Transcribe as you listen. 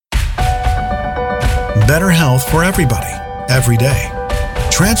better health for everybody, every day.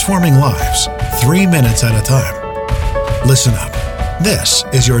 Transforming lives, 3 minutes at a time. Listen up. This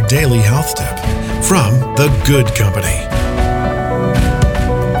is your daily health tip from The Good Company.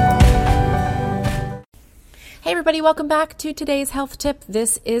 Hey everybody, welcome back to today's health tip.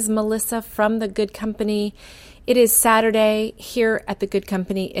 This is Melissa from The Good Company. It is Saturday here at The Good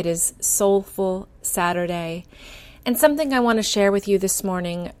Company. It is Soulful Saturday. And something I want to share with you this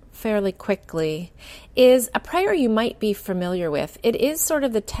morning fairly quickly is a prayer you might be familiar with. It is sort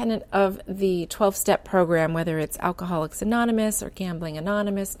of the tenet of the 12-step program, whether it's Alcoholics Anonymous or Gambling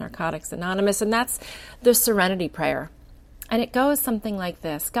Anonymous, Narcotics Anonymous, and that's the Serenity Prayer. And it goes something like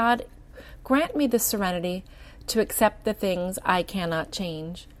this: God, grant me the serenity to accept the things I cannot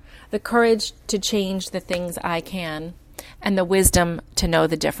change, the courage to change the things I can, and the wisdom to know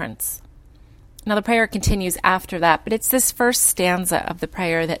the difference. Now, the prayer continues after that, but it's this first stanza of the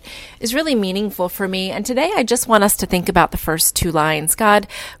prayer that is really meaningful for me. And today I just want us to think about the first two lines. God,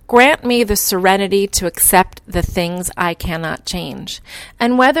 grant me the serenity to accept the things I cannot change.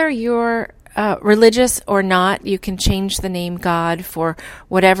 And whether you're religious or not, you can change the name God for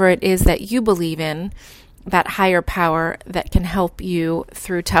whatever it is that you believe in, that higher power that can help you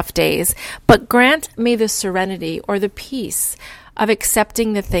through tough days. But grant me the serenity or the peace of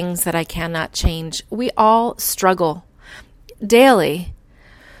accepting the things that I cannot change. We all struggle daily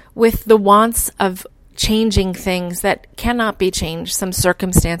with the wants of changing things that cannot be changed, some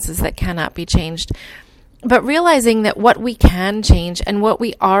circumstances that cannot be changed. But realizing that what we can change and what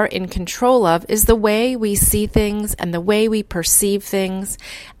we are in control of is the way we see things and the way we perceive things,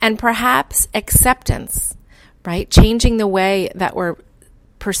 and perhaps acceptance, right? Changing the way that we're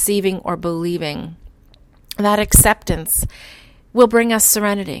perceiving or believing. That acceptance will bring us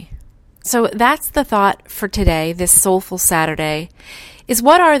serenity. So that's the thought for today, this Soulful Saturday, is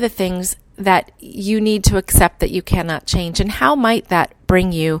what are the things that you need to accept that you cannot change, and how might that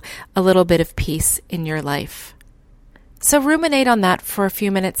bring you a little bit of peace in your life? So ruminate on that for a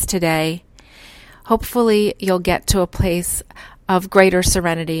few minutes today. Hopefully you'll get to a place of greater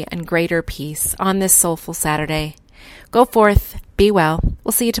serenity and greater peace on this Soulful Saturday. Go forth, be well.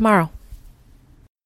 We'll see you tomorrow.